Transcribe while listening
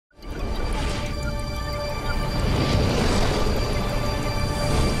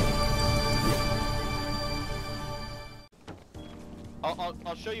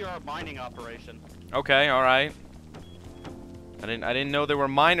I'll show you our mining operation. Okay, all right. I didn't know there were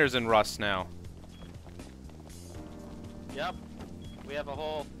miners in Rust now. Yep. We have a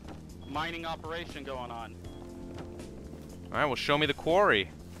whole mining operation going on. All right, well, show me the quarry.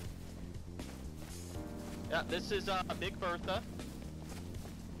 Yeah, this is Big Bertha.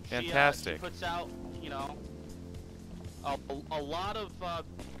 Fantastic. She puts out, you know, a lot of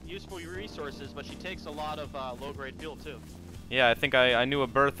useful resources, but she takes a lot of low-grade fuel too. Yeah, I think I knew a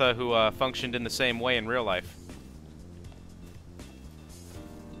Bertha who functioned in the same way in real life.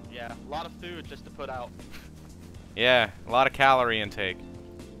 Yeah, a lot of food just to put out. Yeah, a lot of calorie intake.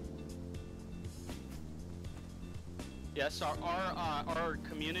 Yes, our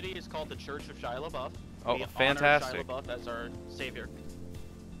community is called the Church of Shia LaBeouf. Oh, we fantastic. honor Shia LaBeouf as our savior.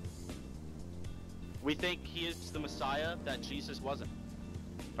 We think he is the Messiah that Jesus wasn't.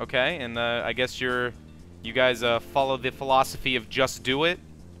 Okay, and I guess you guys follow the philosophy of just do it?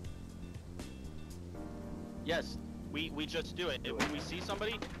 Yes, we just do it. When we see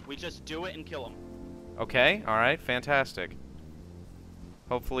somebody, we just do it and kill them. Okay, alright, fantastic.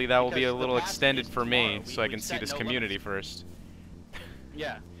 Hopefully that will be a little extended for me, so I can see this community first.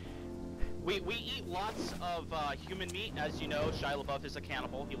 Yeah. We eat lots of human meat. As you know, Shia LaBeouf is a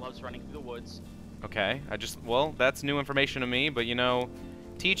cannibal. He loves running through the woods. Okay, well, that's new information to me, but you know,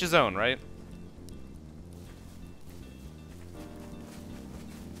 to each his own, right?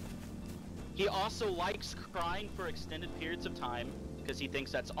 He also likes crying for extended periods of time because he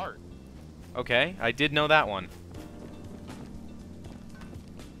thinks that's art. Okay, I did know that one.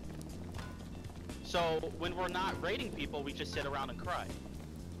 So when we're not raiding people, we just sit around and cry.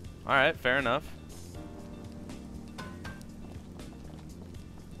 Alright, fair enough.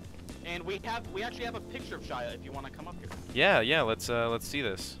 And we actually have a picture of Shia if you want to come up here. Yeah, let's see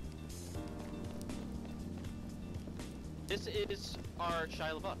this. This is our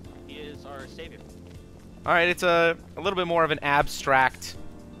Shia LaBeouf. He is our savior. Alright, it's a little bit more of an abstract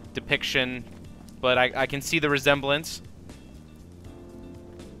depiction, but I can see the resemblance.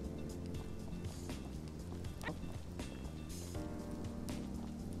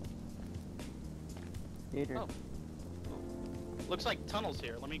 Oh. Looks like tunnels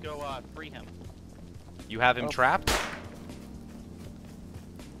here. Let me go free him. You have him trapped?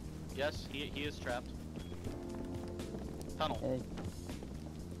 Yes, he is trapped. Tunnel. Hey.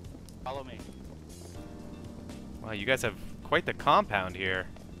 Follow me. Wow, you guys have quite the compound here.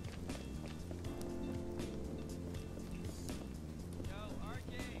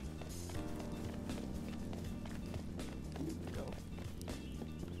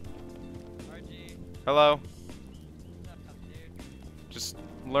 Hello. Just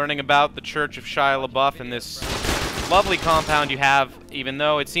learning about the Church of Shia LaBeouf and this lovely compound you have, even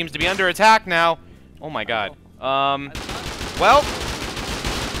though it seems to be under attack now. Oh my god. Well,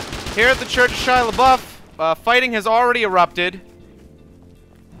 here at the Church of Shia LaBeouf, fighting has already erupted.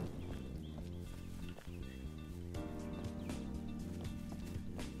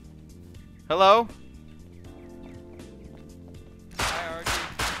 Hello?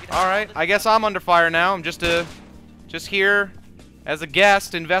 Alright, I guess I'm under fire now. I'm just here as a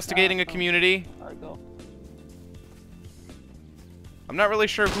guest investigating a community. Argyle. I'm not really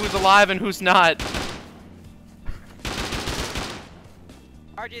sure who's alive and who's not.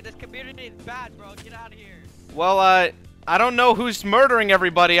 RJ, this community is bad, bro. Get out of here. Well, I don't know who's murdering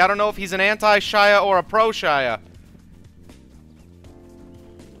everybody. I don't know if he's an anti-Shia or a pro-Shia.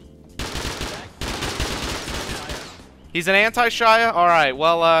 He's an anti-Shia? Alright,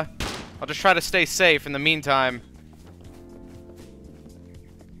 well, I'll just try to stay safe in the meantime.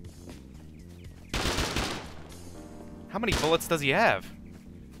 How many bullets does he have?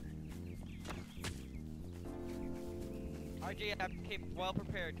 RJ, I came well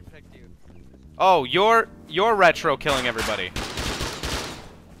prepared to protect you. Oh, you're retro killing everybody.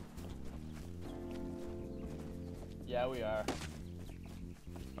 Yeah, we are.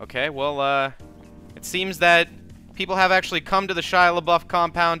 Okay, well, it seems that people have actually come to the Shia LaBeouf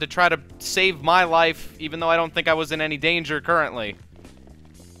compound to try to save my life, even though I don't think I was in any danger currently.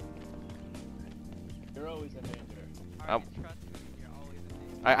 You're always in danger. RJ, trust me, you're always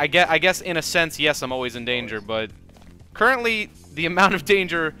in danger. I guess in a sense, yes, I'm always in danger, but currently the amount of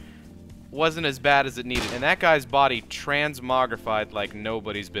danger wasn't as bad as it needed. And that guy's body transmogrified like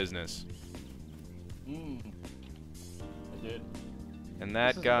nobody's business. I did. And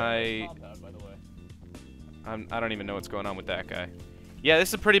that guy... Compound, by the way. I don't even know what's going on with that guy. Yeah, this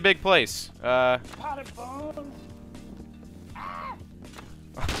is a pretty big place. Potted bones!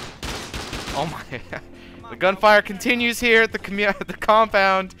 Oh my... The gunfire continues here at the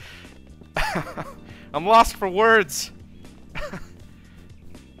compound. I'm lost for words.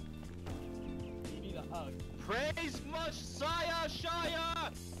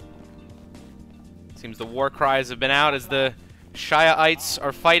 Seems the war cries have been out as the Shiaites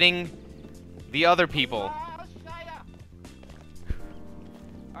are fighting the other people.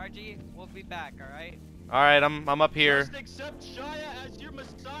 RG, we'll be back, alright? Alright, I'm up here. Just accept Shia as your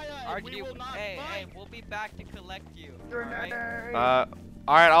messiah, and we RG, will not hey, fight. we'll be back to collect you, alright?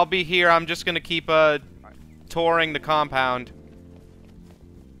 Alright, I'll be here. I'm just gonna keep touring the compound.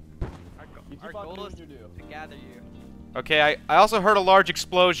 Our goal is to gather you. Okay, I also heard a large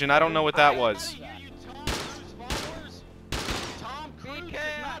explosion. I don't know what that was. Hear you, Tom Cruise followers? Tom Cruise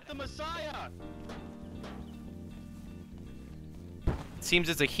is not the messiah. It seems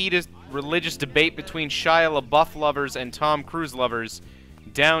it's a heated religious debate between Shia LaBeouf lovers and Tom Cruise lovers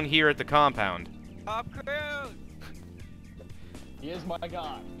down here at the compound. Tom Cruise! He is my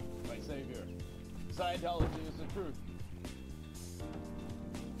God, my savior. Scientology is the truth.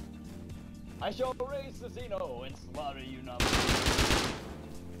 I shall raise the Xeno and slaughter you not.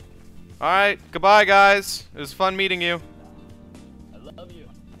 Alright, goodbye guys. It was fun meeting you. I love you.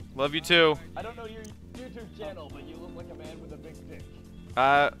 Love you too. I don't know your YouTube channel, but you look like a man with a big dick.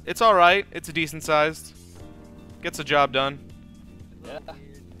 It's alright. It's a decent sized. Gets the job done. Yeah.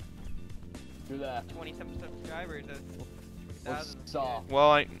 Do that. 20-some subscribers. What's 20,000. saw?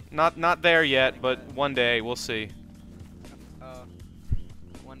 Well, not there yet, but one day we'll see. Oh.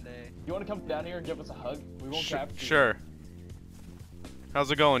 One day. You want to come down here and give us a hug? We won't capture you. Sure.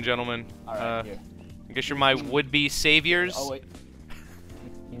 How's it going, gentlemen? Alright, here. I guess you're my would-be saviors. Oh, wait.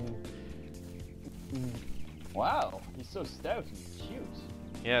 Wow, he's so stout and cute.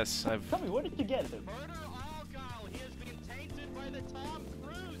 Yes, I've... Tell me, where did you get him? Murder Argyle. He has been tainted by the Tom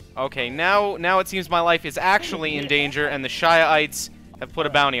Cruise. Okay, now it seems my life is actually in danger, and the Shiaites have put a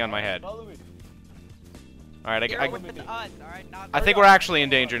bounty on my head. Follow me. Alright, You're with us, alright? Not I think we're actually in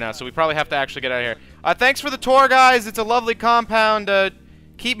danger now, so we probably have to actually get out of here. Thanks for the tour, guys. It's a lovely compound.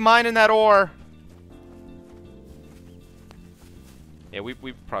 Keep mining that ore. Yeah, we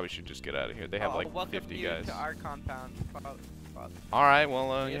probably should just get out of here. They have like welcome 50 you guys. to our compound. Alright,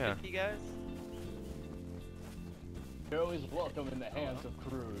 well, You have yeah. 50 guys? You're always welcome in the hands of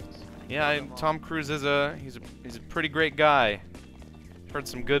Cruz. Yeah, Tom Cruise is he's a pretty great guy. Heard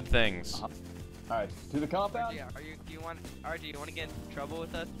some good things. Alright, to the compound? RG, do you want to get in trouble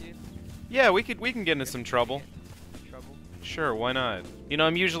with us, dude? Yeah, we can get into some trouble. Trouble? Sure, why not? You know,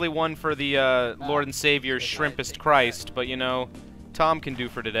 I'm usually one for the Lord and Savior Shrimpest Christ, but you know, Tom can do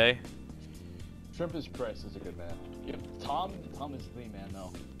for today. Shrimpest Christ is a good man. Yeah, Tom is the man,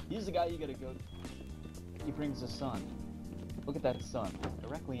 though. He's the guy you gotta go. He brings the sun. Look at that sun.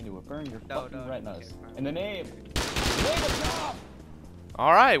 Directly into it. Burn your fucking retinas. In the name of Tom!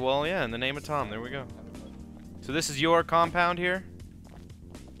 Alright, well, yeah, in the name of Tom, there we go. So this is your compound here?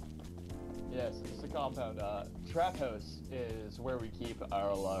 Yes, it's the compound. Trap House is where we keep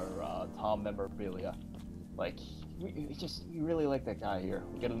our Tom memorabilia. Like, we really like that guy here.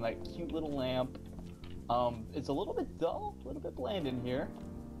 We got a nice, cute little lamp. It's a little bit dull, a little bit bland in here,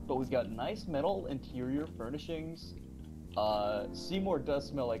 but we've got nice metal interior furnishings. Seymour does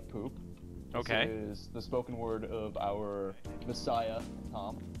smell like poop. Okay. This is the spoken word of our messiah,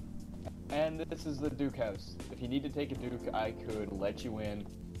 Tom. And this is the Duke house. If you need to take a Duke, I could let you in.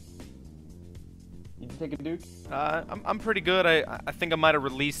 Need to take a Duke? I'm pretty good. I think I might have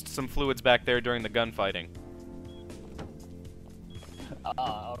released some fluids back there during the gunfighting.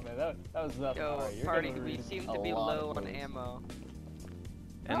 Oh man, that was nothing. Yo, Alright, you're party, gonna we release seem a to be lot low of on fluids. ammo.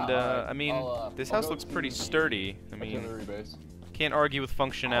 And, Alright, I mean, this I'll house go looks to pretty the sturdy. I mean, artillery base. can't argue with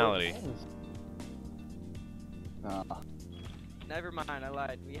functionality. Never mind, I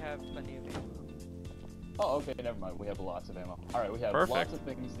lied. We have plenty of ammo. Oh, okay, never mind. We have lots of ammo. Alright, we have Perfect. lots of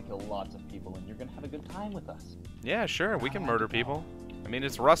things to kill lots of people, and you're gonna have a good time with us. Yeah, sure, we can murder people. I mean,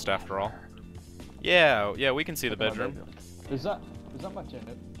 it's Rust after all. Yeah, we can see the Look at my bedroom. There's not much in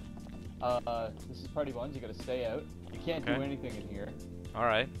it. This is party ones. You gotta stay out. You can't do Okay. anything in here.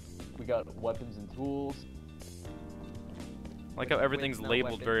 Alright. We got weapons and tools. I like how everything's no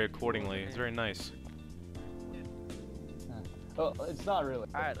labeled weapons very and tools accordingly. in It's here. very nice. Oh, it's not really.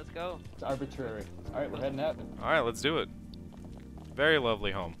 Alright, let's go. It's arbitrary. Alright, we're heading out. Alright, let's do it. Very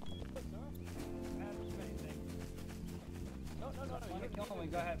lovely home.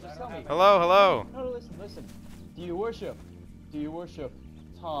 Just tell me. Hello. No, listen. Do you worship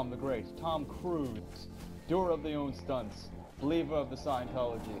Tom the Great, Tom Cruise, doer of the own stunts, believer of the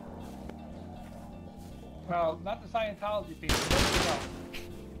Scientology? Well, not the Scientology people. There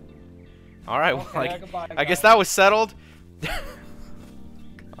you Alright, Okay, well, goodbye, I guess guys. that was settled. go.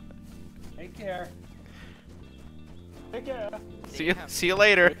 Take care. Take care. See you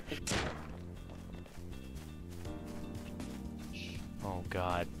later. Oh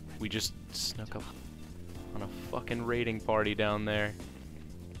god, we just snuck up. On a fucking raiding party down there.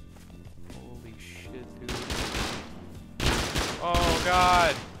 Holy shit, dude. Oh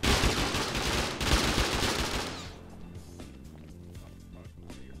god!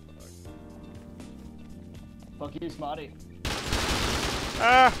 Fuck you, Smarty.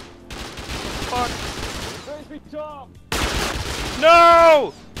 Ah! Fuck! Praise be Tom!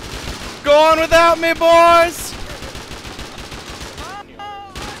 No! Go on without me, boys!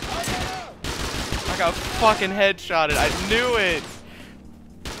 I got fucking headshotted. I knew it!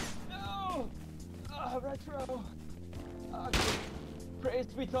 No! Retro! Praise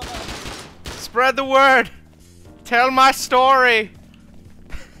be Tom! Spread the word! Tell my story!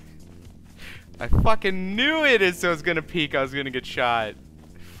 I fucking knew it as I was gonna peek, I was gonna get shot. I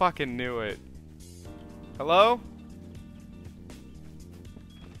fucking knew it. Hello?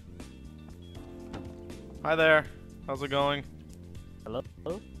 Hi there. How's it going? Hello?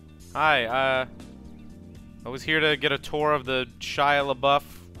 Hi, I was here to get a tour of the Shia LaBeouf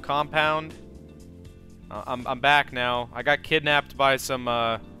compound. I'm back now. I got kidnapped by some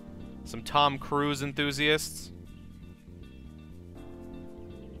Tom Cruise enthusiasts.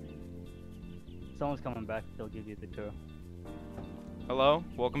 Someone's coming back. They'll give you the tour. Hello?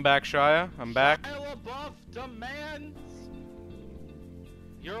 Welcome back, Shia. I'm back. Shia LaBeouf demands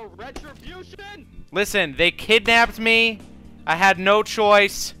your retribution! Listen, they kidnapped me. I had no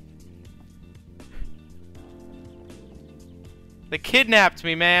choice. They kidnapped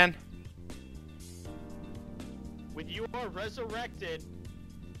me, man. When you are resurrected,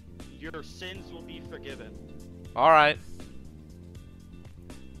 your sins will be forgiven. Alright.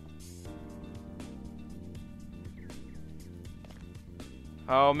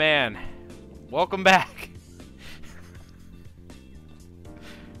 Oh, man. Welcome back.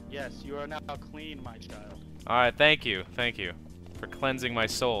 Yes, you are now clean, my child. Alright, thank you. Thank you for cleansing my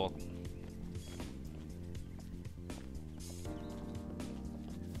soul.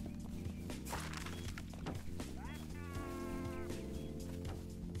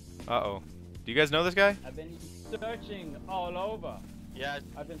 Uh-oh. Do you guys know this guy? I've been searching all over. Yeah,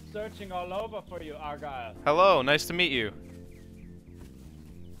 I've been searching all over for you, Argyle. Hello, nice to meet you.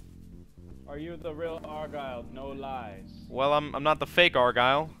 Are you the real Argyle? No lies. Well, I'm not the fake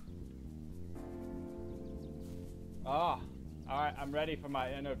Argyle. Ah, alright, I'm ready for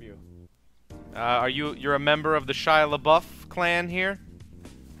my interview. You're a member of the Shia LaBeouf clan here?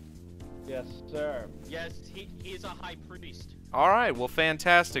 Yes, sir. yes, he is a high priest. Alright, well,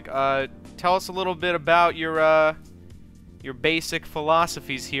 fantastic. Tell us a little bit about your basic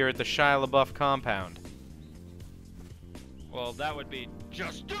philosophies here at the Shia LaBeouf compound. Well, that would be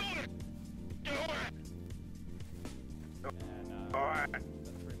just do it! Do it! And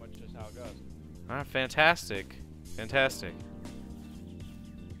that's pretty much just how it goes. Alright, fantastic. Fantastic.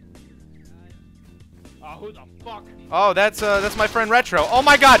 Oh, who the fuck? Oh, that's my friend Retro. Oh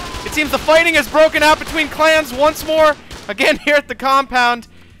my god! It seems the fighting has broken out between clans once more, again here at the compound,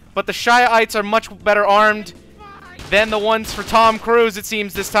 but the Shiaites are much better armed than the ones for Tom Cruise, it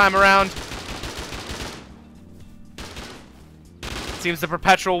seems, this time around. It seems the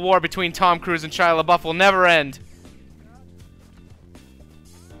perpetual war between Tom Cruise and Shia LaBeouf will never end.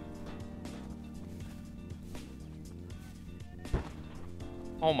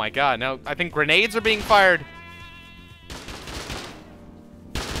 Oh my god, now I think grenades are being fired.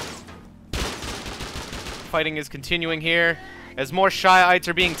 Fighting is continuing here as more Shiaites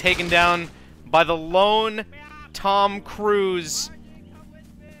are being taken down by the lone Tom Cruise.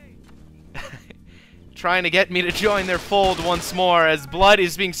 Trying to get me to join their fold once more as blood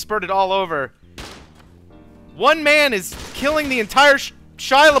is being spurted all over. One man is killing the entire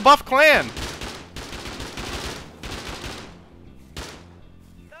Shia LaBeouf clan.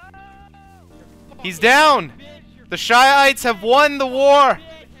 He's down! The Shiaites have won the war!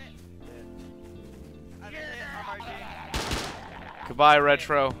 Goodbye,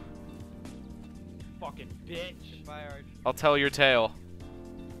 Retro. Fucking bitch. Goodbye, Arch. I'll tell your tale.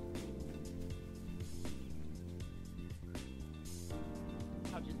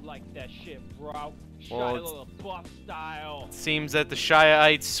 How'd you like that shit, bro? Well, Shia LaBeouf style. It seems that the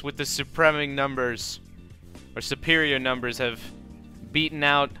Shiaites with the supreming numbers, or superior numbers, have beaten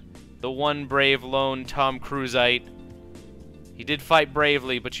out the one brave lone Tom Cruiseite. He did fight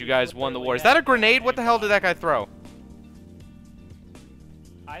bravely, but you guys won the war. Is that a grenade? What the hell did that guy throw?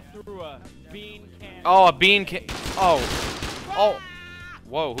 I threw a bean can. Oh, a bean can. Oh. Oh.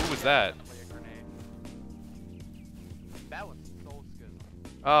 Whoa, who was that? That was Soul Schism.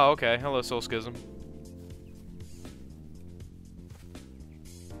 Oh, okay. Hello, Soul Schism.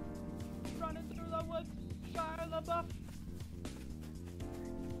 Running through the woods, Shia LaBeouf.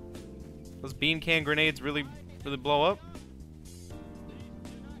 Those bean can grenades really blow up?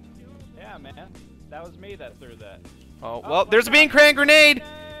 Yeah, man. That was me that threw that. Oh, well, there's a bean can grenade!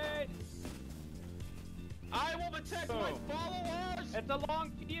 I will protect my followers! It's a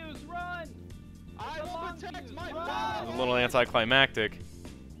long fuse, run! I will protect my It was followers! a little anticlimactic.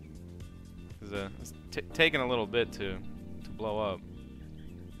 It's taking a little bit to blow up.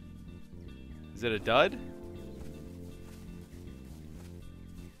 Is it a dud?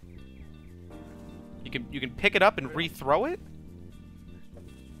 You can pick it up and re-throw it?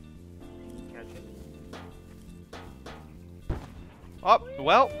 Oh,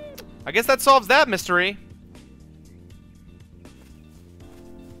 well, I guess that solves that mystery.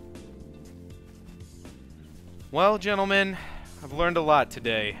 Well, gentlemen, I've learned a lot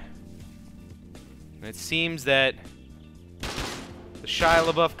today. And it seems that the Shia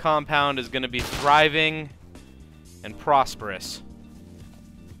LaBeouf compound is going to be thriving and prosperous.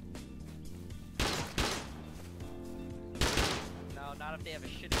 No, not if they have a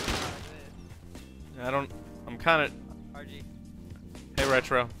shitty product like this. I'm kind of... RG. Hey,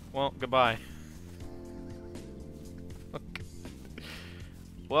 Retro. Well, goodbye.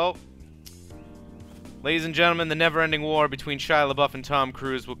 Well, ladies and gentlemen, the never-ending war between Shia LaBeouf and Tom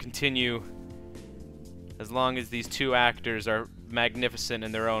Cruise will continue as long as these two actors are magnificent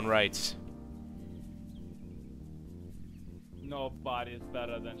in their own rights. Nobody's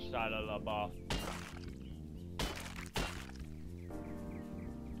better than Shia LaBeouf.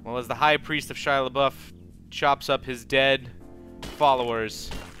 Well, as the High Priest of Shia LaBeouf chops up his dead followers,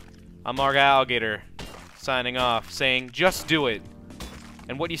 I'm Alligator, signing off, saying, just do it.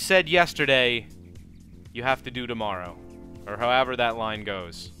 And what you said yesterday, you have to do tomorrow. Or however that line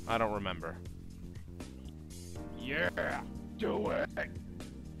goes. I don't remember. Yeah, do it.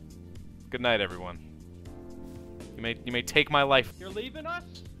 Good night, everyone. You may take my life. You're leaving us?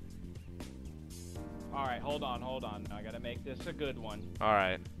 Alright, hold on. I gotta make this a good one.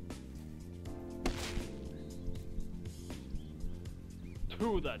 Alright.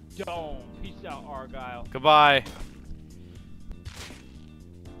 To the dome. Peace out, Argyle. Goodbye.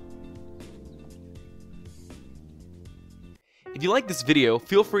 If you like this video,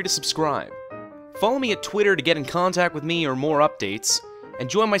 feel free to subscribe. Follow me at Twitter to get in contact with me or more updates, and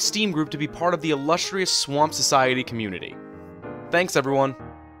join my Steam group to be part of the illustrious Swamp Society community. Thanks, everyone.